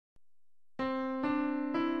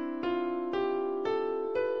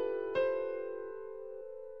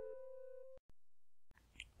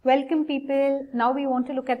Welcome people. Now we want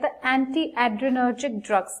to look at the anti-adrenergic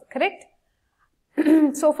drugs, correct?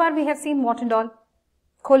 So far we have seen what and all?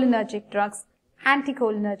 Cholinergic drugs,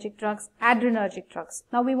 anticholinergic drugs, adrenergic drugs.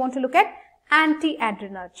 Now we want to look at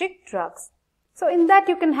anti-adrenergic drugs. So in that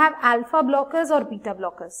you can have alpha blockers or beta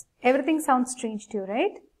blockers. Everything sounds strange to you,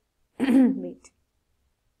 right? Wait.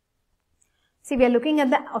 See, we are looking at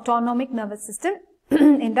the autonomic nervous system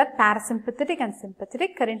in that parasympathetic and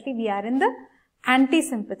sympathetic. Currently we are in the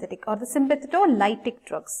anti-sympathetic or the sympathetolytic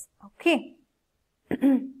drugs. Okay.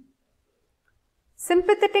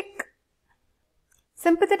 Sympathetic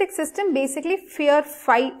system, basically fear,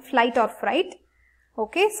 flight or fright.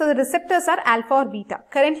 Okay, so the receptors are alpha or beta.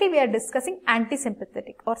 Currently we are discussing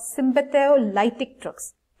anti-sympathetic or sympathetolytic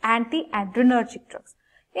drugs, anti-adrenergic drugs.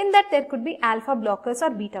 In that there could be alpha blockers or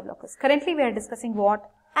beta blockers. Currently we are discussing what?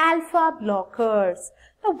 Alpha blockers.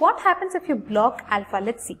 Now what happens if you block alpha?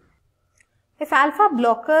 Let's see. If alpha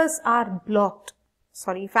blockers are blocked,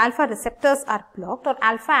 if alpha receptors are blocked or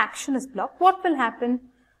alpha action is blocked, what will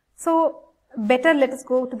happen? So better let us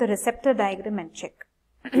go to the receptor diagram and check.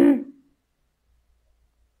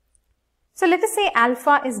 So let us say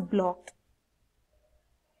alpha is blocked.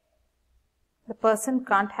 The person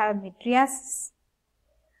can't have mydriasis.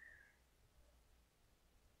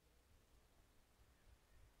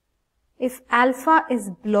 If alpha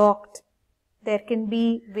is blocked, there can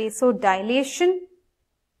be vasodilation,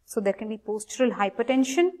 so there can be postural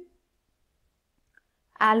hypertension.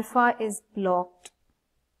 Alpha is blocked.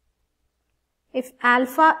 If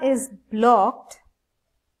alpha is blocked,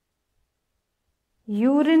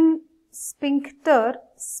 urine sphincter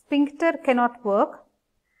cannot work,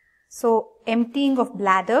 so emptying of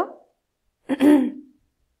bladder.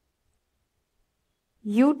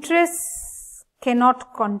 Uterus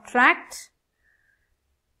cannot contract.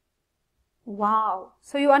 Wow.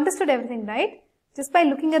 So you understood everything, right? Just by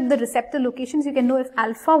looking at the receptor locations, you can know if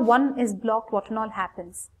alpha 1 is blocked, what and all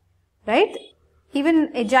happens. Right? Even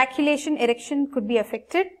ejaculation, erection could be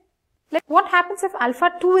affected. Like what happens if alpha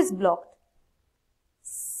 2 is blocked?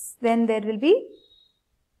 Then there will be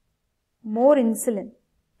more insulin.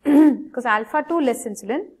 Because alpha 2 less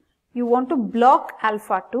insulin. You want to block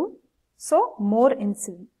alpha 2. So more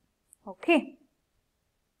insulin. Okay.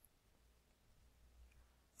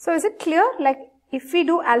 So is it clear? Like if we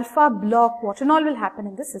do alpha block, what and all will happen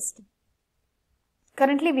in the system?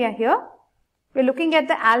 Currently we are here. We are looking at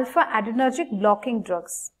the alpha adrenergic blocking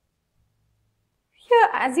drugs. Here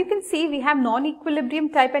as you can see we have non-equilibrium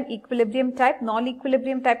type and equilibrium type.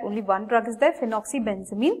 Non-equilibrium type only one drug is there,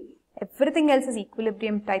 PhenoxyBenzamine. Everything else is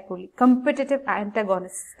equilibrium type only. Competitive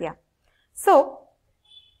antagonists. Yeah. So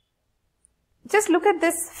just look at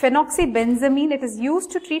this PhenoxyBenzamine. It is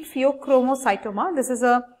used to treat pheochromocytoma. This is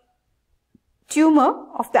a tumor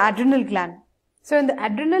of the adrenal gland. So in the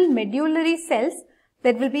adrenal medullary cells,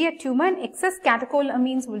 there will be a tumor and excess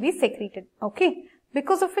catecholamines will be secreted. Okay.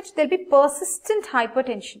 Because of which there will be persistent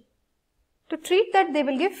hypertension. To treat that, they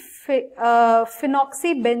will give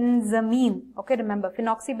PhenoxyBenzamine. Okay, remember,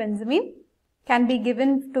 PhenoxyBenzamine can be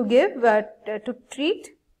given to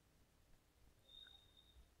treat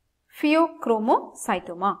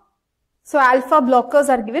pheochromocytoma. So alpha blockers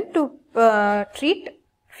are given to treat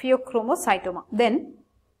pheochromocytoma. Then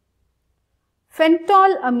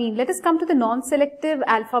Phentolamine. Let us come to the non-selective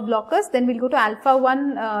alpha blockers. Then we'll go to alpha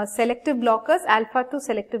 1 selective blockers, alpha 2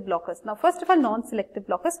 selective blockers. Now first of all, non-selective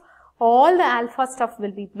blockers. All the alpha stuff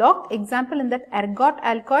will be blocked. Example in that ergot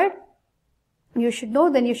alkaloid. You should know.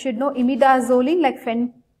 Then you should know imidazoline like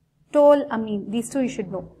phentolamine. These two you should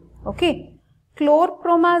know. Okay.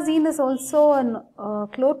 Chlorpromazine is also an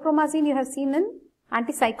chlorpromazine you have seen in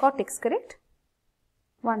antipsychotics, correct?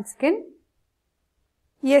 Once again.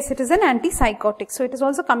 Yes, it is an antipsychotic. So it is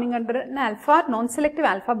also coming under an alpha, non-selective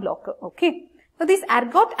alpha blocker. Okay. Now these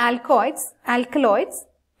ergot alkaloids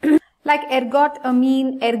like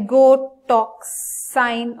ergotamine,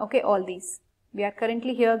 ergotoxine, okay, all these. We are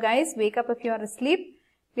currently here, guys. Wake up if you are asleep.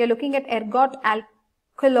 We are looking at ergot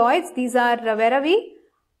alkaloids. These are, where are we?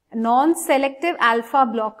 Non-selective alpha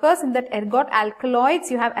blockers. In that ergot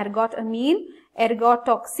alkaloids, you have ergotamine,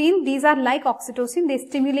 ergotoxine. These are like oxytocin. They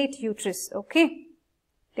stimulate uterus. Okay.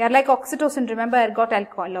 They are like oxytocin. Remember ergot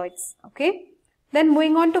alkaloids. Okay. Then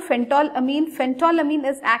moving on to phentolamine. Phentolamine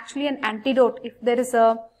is actually an antidote. If there is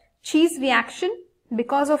a cheese reaction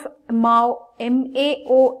because of MAOA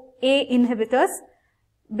inhibitors,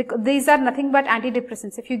 because these are nothing but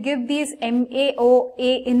antidepressants. If you give these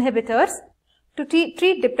MAOA inhibitors to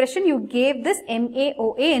treat depression, you gave this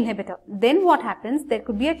MAOA inhibitor. Then what happens? There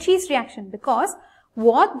could be a cheese reaction because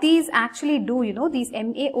what these actually do, these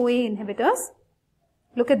MAOA inhibitors,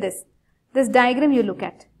 look at this. This diagram you look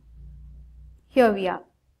at. Here we are.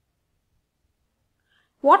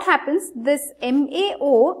 What happens? This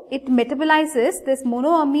MAO, it metabolizes, this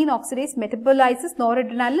monoamine oxidase metabolizes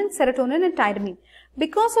noradrenaline, serotonin and tyramine.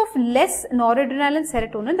 Because of less noradrenaline,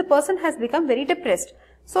 serotonin, the person has become very depressed.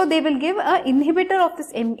 So they will give an inhibitor of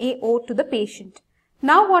this MAO to the patient.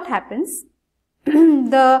 Now what happens?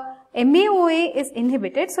 The MAOA is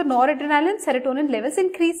inhibited, so noradrenaline, serotonin levels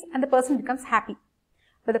increase and the person becomes happy.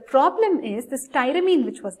 But the problem is this tyramine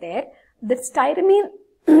which was there, this tyramine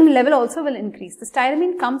level also will increase. The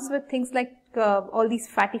tyramine comes with things like all these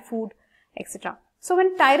fatty food, etc. So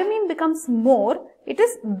when tyramine becomes more, it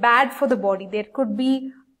is bad for the body. There could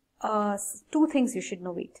be two things you should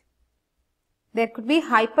know. Wait. There could be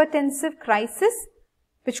hypertensive crisis,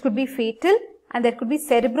 which could be fatal, and there could be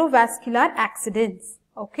cerebrovascular accidents.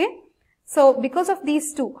 Okay. So because of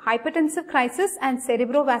these two, hypertensive crisis and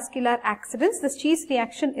cerebrovascular accidents, this cheese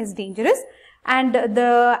reaction is dangerous. And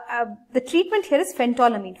the treatment here is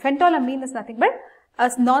phentolamine. Phentolamine is nothing but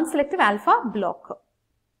a non-selective alpha blocker.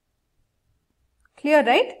 Clear,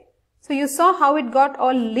 right? So you saw how it got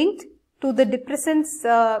all linked to the depressants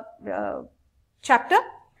chapter.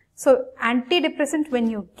 So antidepressant when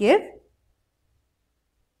you give,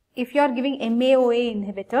 if you are giving MAOA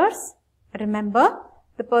inhibitors, remember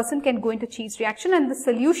the person can go into cheese reaction and the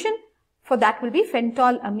solution for that will be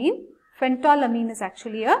phentolamine. Phentolamine is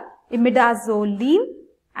actually a imidazoline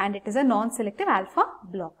and it is a non-selective alpha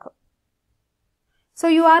blocker. So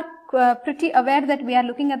you are pretty aware that we are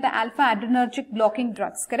looking at the alpha adrenergic blocking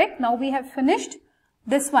drugs, correct? Now we have finished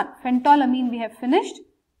this one, phentolamine we have finished.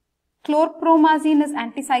 Chlorpromazine is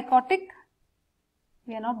antipsychotic.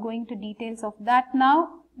 We are not going to details of that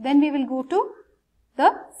now. Then we will go to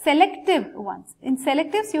the selective ones. In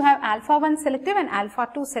selectives you have alpha 1 selective and alpha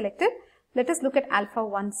 2 selective. Let us look at alpha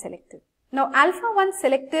 1 selective. Now, alpha 1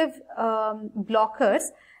 selective blockers,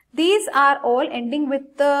 these are all ending with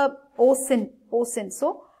the osin.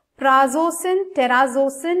 So, prazosin,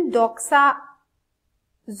 terazosin,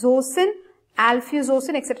 doxazosin,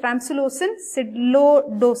 alfuzosin, etc. Tamsulosin,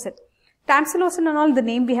 silodosin. Tamsulosin and all the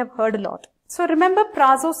name we have heard a lot. So, remember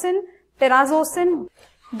prazosin, terazosin,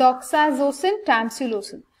 doxazosin,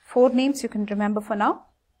 tamsulosin. 4 names you can remember for now.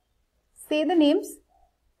 Say the names.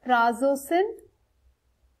 Prazosin,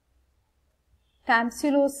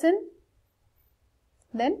 tamsulosin,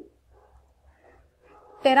 then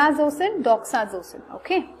terazosin, doxazosin.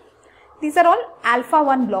 Okay. These are all alpha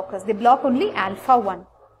 1 blockers. They block only alpha 1.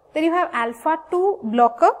 Then you have alpha 2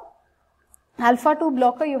 blocker. Alpha 2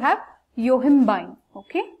 blocker you have Yohimbine.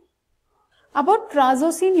 Okay. About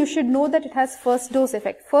Prazosin, you should know that it has first dose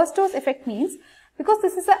effect. First dose effect means because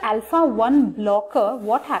this is an alpha 1 blocker,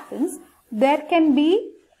 what happens? There can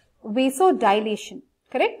be vasodilation.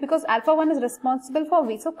 Correct? Because alpha 1 is responsible for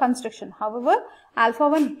vasoconstriction. However, alpha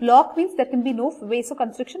 1 block means there can be no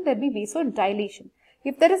vasoconstriction, there will be vasodilation.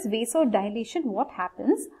 If there is vasodilation, what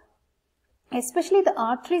happens? Especially the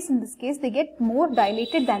arteries in this case, they get more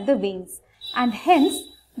dilated than the veins. And hence,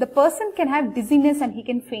 the person can have dizziness and he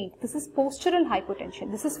can faint. This is postural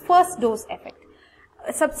hypotension. This is first dose effect.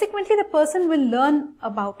 Subsequently, the person will learn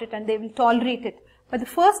about it and they will tolerate it. But the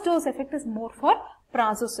first dose effect is more for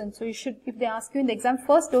Prazosin. So you should, if they ask you in the exam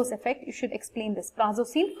first dose effect, you should explain this.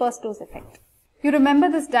 Prazosin first dose effect. You remember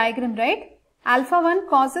this diagram, right? Alpha 1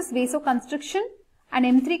 causes vasoconstriction and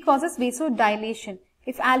M3 causes vasodilation.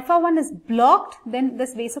 If alpha 1 is blocked, then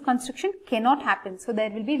this vasoconstriction cannot happen. So there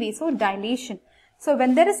will be vasodilation. So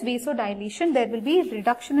when there is vasodilation, there will be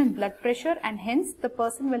reduction in blood pressure and hence the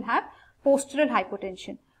person will have postural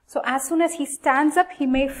hypotension. So as soon as he stands up, he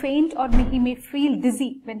may faint or he may feel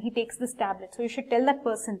dizzy when he takes this tablet. So you should tell that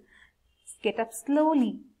person, get up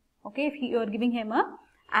slowly. Okay, if you are giving him a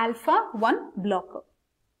alpha 1 blocker.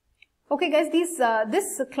 Okay guys,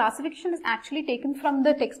 this classification is actually taken from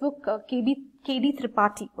the textbook KD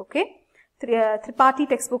Tripathi. Okay, Tripathi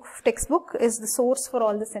textbook is the source for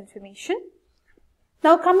all this information.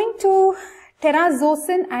 Now coming to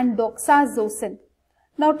Terazosin and Doxazosin.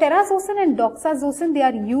 Now, Terazosin and Doxazosin, they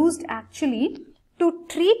are used actually to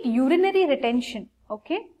treat urinary retention.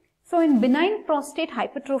 Okay. So, in benign prostate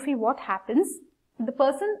hypertrophy, what happens? The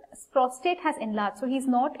person's prostate has enlarged. So, he is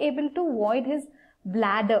not able to void his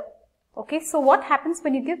bladder. Okay. So, what happens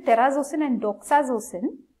when you give Terazosin and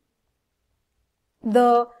Doxazosin?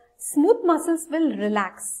 The smooth muscles will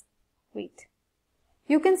relax. Wait.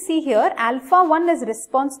 You can see here, alpha 1 is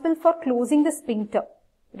responsible for closing the sphincter.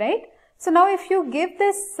 Right. So now if you give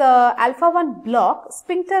this alpha 1 block,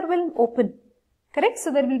 sphincter will open, correct?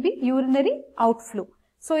 So there will be urinary outflow.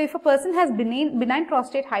 So if a person has benign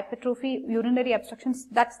prostate hypertrophy, urinary obstructions,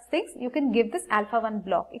 that's things, you can give this alpha 1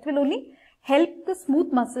 block. It will only help the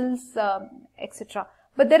smooth muscles, etc.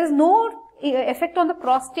 But there is no effect on the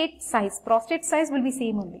prostate size. Prostate size will be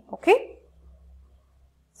same only. Okay.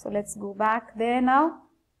 So let's go back there now.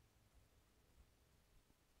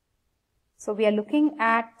 So we are looking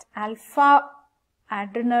at alpha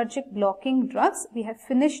adrenergic blocking drugs. We have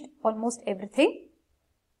finished almost everything.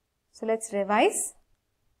 So let's revise.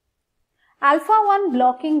 Alpha-1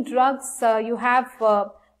 blocking drugs, you have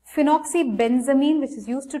PhenoxyBenzamine, which is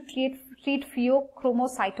used to treat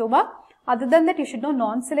pheochromocytoma. Other than that, you should know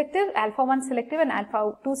non-selective, alpha-1 selective and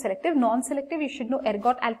alpha-2 selective. Non-selective, you should know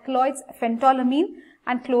ergot alkaloids, phentolamine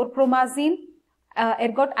and chlorpromazine.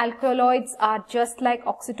 Ergot alkaloids are just like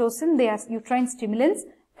oxytocin. They are uterine stimulants.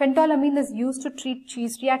 Phentolamine is used to treat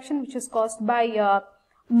cheese reaction, which is caused by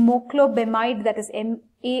moclobemide, that is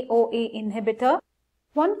MAOA inhibitor.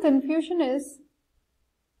 One confusion is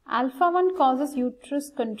alpha-1 causes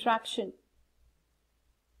uterus contraction,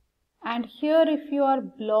 and here if you are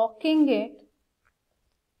blocking it,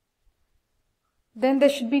 then there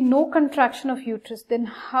should be no contraction of uterus. Then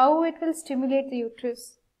how it will stimulate the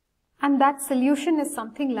uterus? And that solution is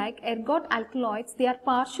something like ergot alkaloids. They are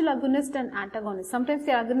partial agonist and antagonist. Sometimes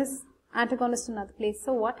they are antagonist in other place.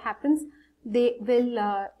 So what happens? They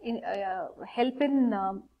will help in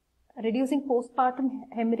reducing postpartum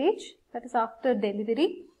hemorrhage, that is after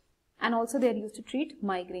delivery, and also they are used to treat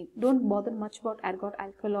migraine. Don't bother much about ergot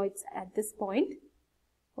alkaloids at this point.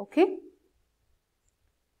 Okay.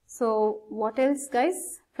 So what else,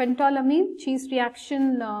 guys? Phentolamine, cheese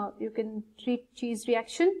reaction, you can treat cheese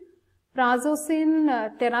reaction.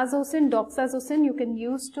 Prazosin, Terazosin, Doxazosin, you can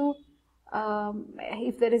use to,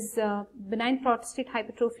 if there is benign prostate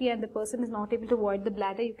hypertrophy and the person is not able to void the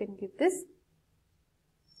bladder, you can give this.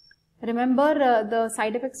 Remember, the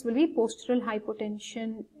side effects will be postural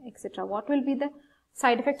hypotension, etc. What will be the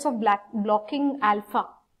side effects of blocking alpha?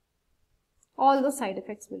 All the side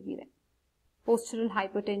effects will be there. Postural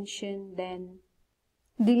hypotension, then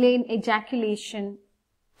delay in ejaculation,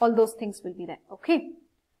 all those things will be there. Okay.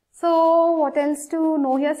 So, what else to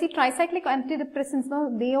know here? See, tricyclic antidepressants, no,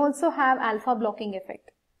 they also have alpha blocking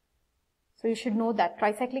effect. So, you should know that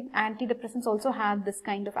tricyclic antidepressants also have this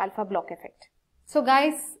kind of alpha block effect. So,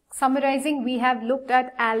 guys, summarizing, we have looked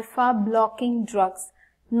at alpha blocking drugs.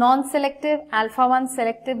 Non-selective, alpha-1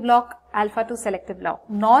 selective block, alpha-2 selective block.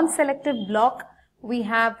 Non-selective block, we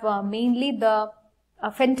have mainly the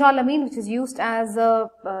phentolamine, which is used as a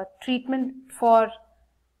treatment for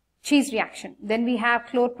cheese reaction. Then we have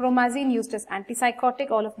chlorpromazine used as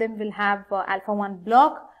antipsychotic. All of them will have alpha-1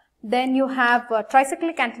 block. Then you have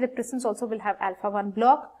tricyclic antidepressants also will have alpha-1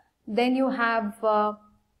 block. Then you have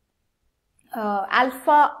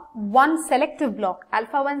alpha-1 selective block.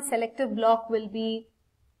 Alpha-1 selective block will be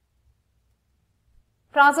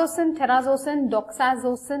Prazosin, Terazosin,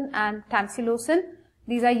 Doxazosin and Tamsulosin.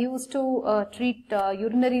 These are used to treat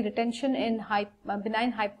urinary retention in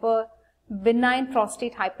benign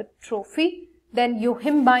prostate hypertrophy. Then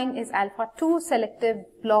Yohimbine is alpha-2 selective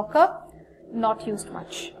blocker, not used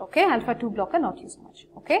much. Okay, alpha-2 blocker, not used much.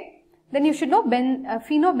 Okay. Then you should know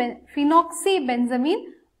PhenoxyBenzamine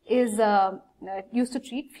is used to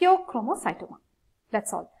treat pheochromocytoma.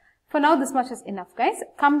 That's all. For now, this much is enough, guys.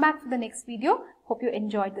 Come back for the next video. Hope you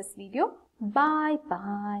enjoyed this video. Bye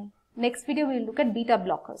bye. Next video, we will look at beta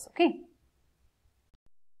blockers. Okay.